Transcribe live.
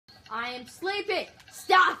I am sleeping.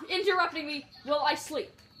 Stop interrupting me while I sleep.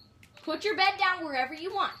 Put your bed down wherever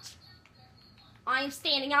you want. I am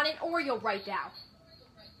standing on an Oreo right now.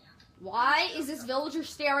 Why is this villager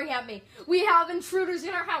staring at me? We have intruders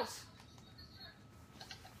in our house.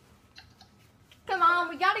 Come on,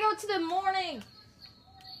 we gotta go to the morning.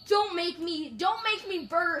 Don't make me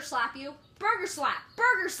burger slap you. Burger slap.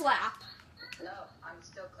 Burger slap. No, I'm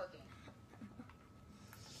still cooking.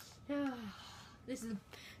 This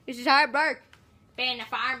is hard work. Being a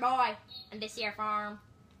farm boy on this here farm.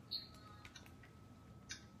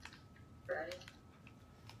 Ready?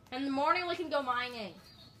 In the morning we can go mining.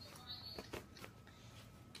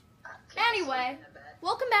 Anyway,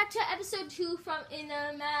 welcome back to episode 2 from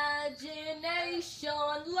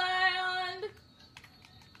ImaginationLand.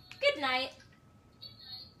 Good night.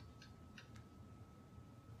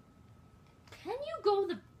 Can you go to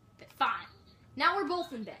the bed? Fine. Now we're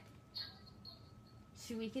both in bed.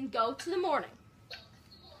 So we can go to the morning.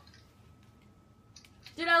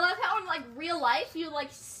 Dude, I love how in like real life you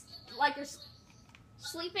like you're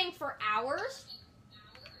sleeping for hours.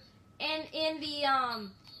 And in the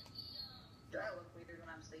Do I look weird when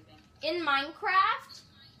I'm sleeping? in Minecraft,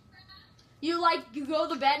 you go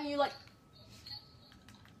to bed and you like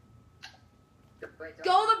Wait,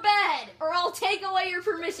 go to bed or I'll take away your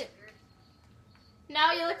permission.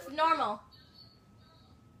 Now you look normal.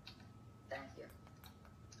 Thank you.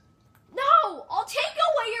 No, I'll take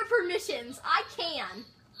away your permissions. I can.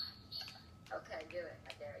 Okay, do it.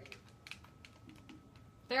 I dare you.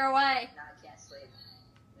 They're away. Now I can't sleep.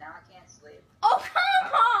 Now I can't sleep. Oh,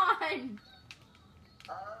 come on.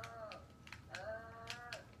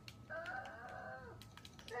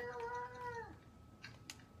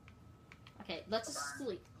 Okay, let's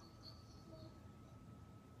sleep.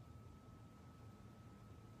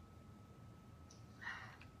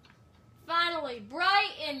 Finally,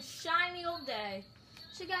 bright and shiny old day.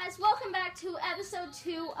 So guys, welcome back to episode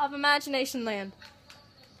 2 of Imagination Land.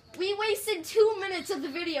 We wasted 2 minutes of the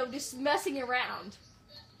video just messing around.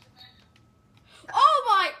 Oh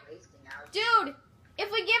my! Dude,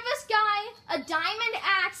 if we give this guy a diamond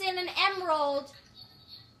axe and an emerald,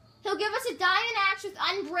 he'll give us a diamond axe with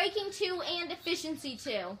unbreaking 2 and efficiency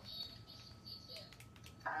 2. I don't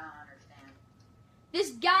understand.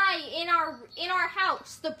 This guy in our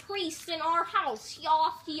house, the priest in our house, he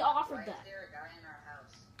offered Why that. is there a guy in our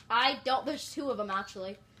house? I don't. There's 2 of them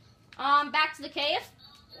actually. Back to the cave.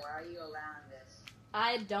 Why are you allowing this?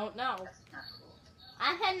 I don't know. That's not cool.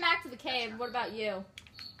 I'm heading back to the cave. What about you?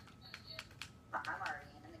 I'm already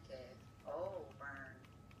in the cave. Oh, burn.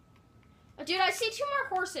 Oh, dude, I see 2 more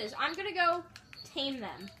horses. I'm gonna go tame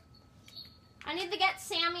them. I need to get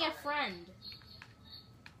Sammy a friend.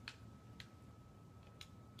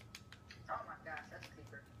 Oh my gosh, that's a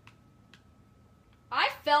creeper.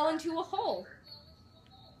 I fell into a hole.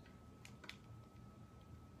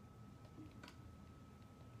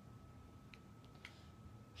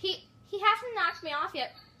 He hasn't knocked me off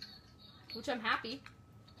yet, which I'm happy.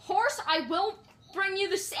 Horse, I will bring you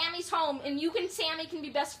to Sammy's home, and Sammy can be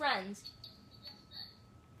best friends.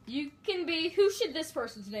 You can be, who should this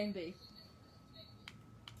person's name be?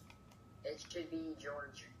 It should be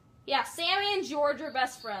George. Yeah, Sammy and George are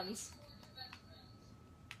best friends.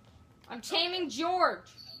 I'm taming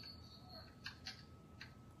George.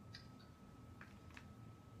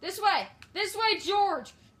 This way,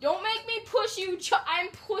 George. Don't make me push you. I'm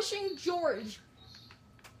pushing George.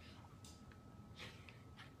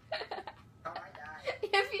 Oh, I died.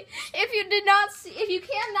 If you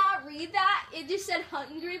cannot read that, it just said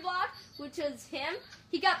Hungry Block, which is him.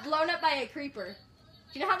 He got blown up by a creeper.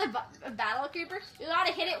 Do you know how to battle a creeper? You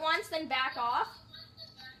gotta hit it once, then back off.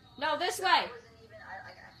 No, this way.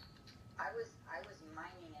 I was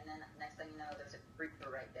mining, and then next thing you know, there's a creeper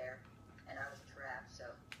right there, and I was trapped. So,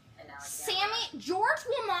 and now I can't. Sammy, George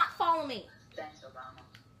will not follow me. Thanks, Obama.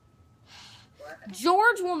 What?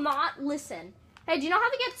 George will not listen. Hey, do you know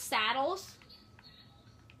how to get saddles?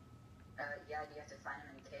 Yeah, you have to find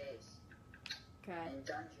them in caves. Okay. In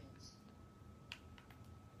dungeons.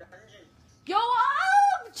 Dungeons. Go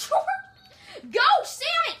up, George! Go,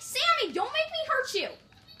 Sammy! Sammy, don't make me hurt you.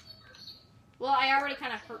 Well, I already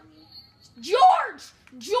kind of hurt. George!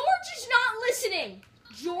 George is not listening.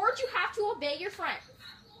 George, you have to obey your friend.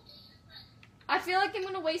 I feel like I'm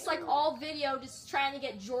gonna waste like all video just trying to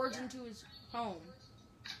get George into his home.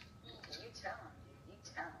 You tell him, dude. You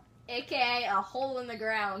tell him. AKA a hole in the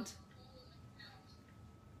ground.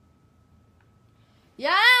 Yo,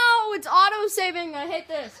 it's auto-saving. I hate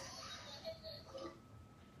this.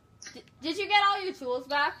 Did you get all your tools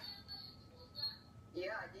back?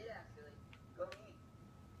 Yeah, I did actually. Go me.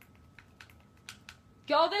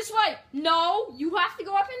 Go this way. No, you have to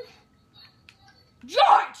go up and...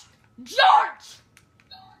 George! George!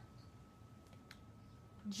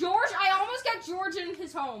 George, I almost got George in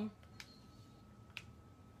his home.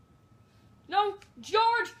 No,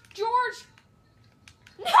 George! George!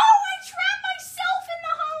 No, I trapped myself in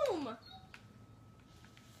the home!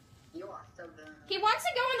 You are so dumb. He wants to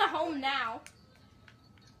go in the home now.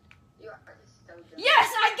 You are just so dumb.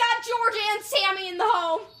 Yes, I got George and Sammy in the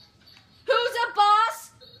home. Who's a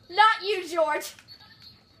boss? Not you, George.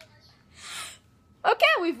 Okay,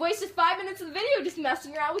 we've wasted 5 minutes of the video just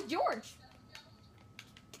messing around with George.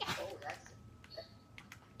 Oh, that's...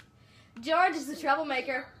 George is the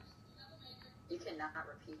troublemaker. You cannot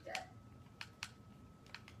repeat that.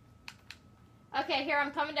 Okay, here,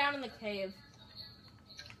 I'm coming down in the cave.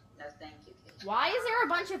 No, thank you, kid. Why is there a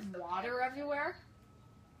bunch of water everywhere?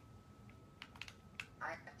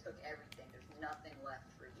 I took everything. There's nothing left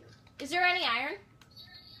for you. Is there any iron?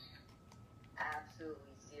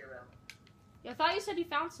 Absolutely zero. I thought you said you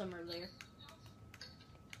found some earlier.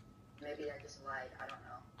 Maybe I just lied. I don't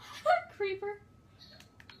know. Creeper.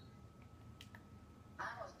 I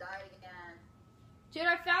almost died again. Dude,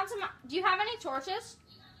 I found some... Do you have any torches?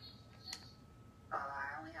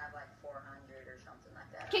 I only have like 400 or something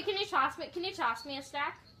like that. Okay, can you toss me a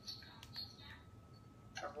stack?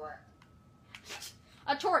 Of what?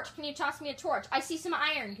 A torch. Can you toss me a torch? I see some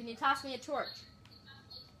iron. Can you toss me a torch?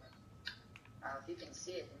 If you can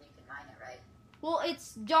see it, then you can mine it, right? Well,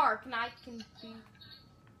 it's dark and I can see...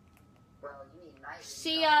 Well, you need night.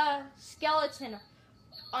 See a skeleton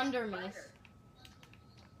under me. Spider.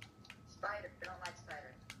 Spider. I don't like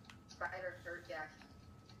spider. Spider hurt Jackson.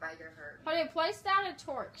 Spider hurt. Okay, place down a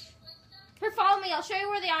torch. Here, follow me. I'll show you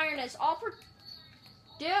where the iron is.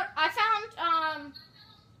 Dude, I found, I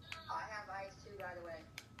have ice too, by the way.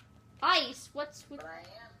 ice. What's... But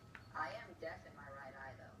I am deaf in my right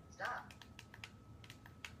eye, though. Stop.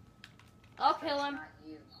 I'll kill him. Not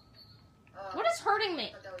you. What is hurting me?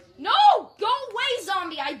 I thought that was you. No! Go away,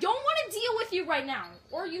 zombie! I don't want to deal with you right now.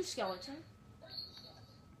 Or you, skeleton.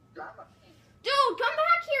 Lava pink. Dude, come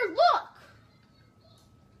back here. Look!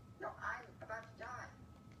 No, I'm about to die.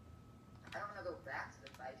 I don't want to go back to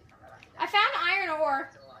the fight if I'm about to die. I found iron ore.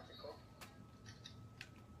 That's illogical.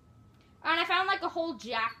 And I found like a whole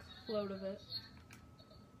jack load of it.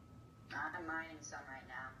 I'm mining some right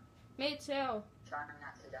now. Me too. Trying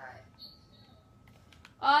not to die.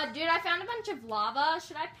 Dude, I found a bunch of lava.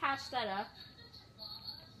 Should I patch that up?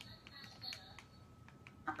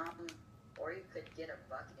 Or you could get a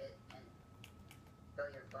bucket and fill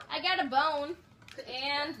your bucket. I got a bone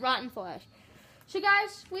and rotten flesh. So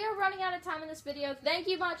guys, we are running out of time in this video. Thank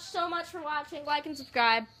you so much for watching. Like and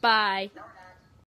subscribe. Bye. No,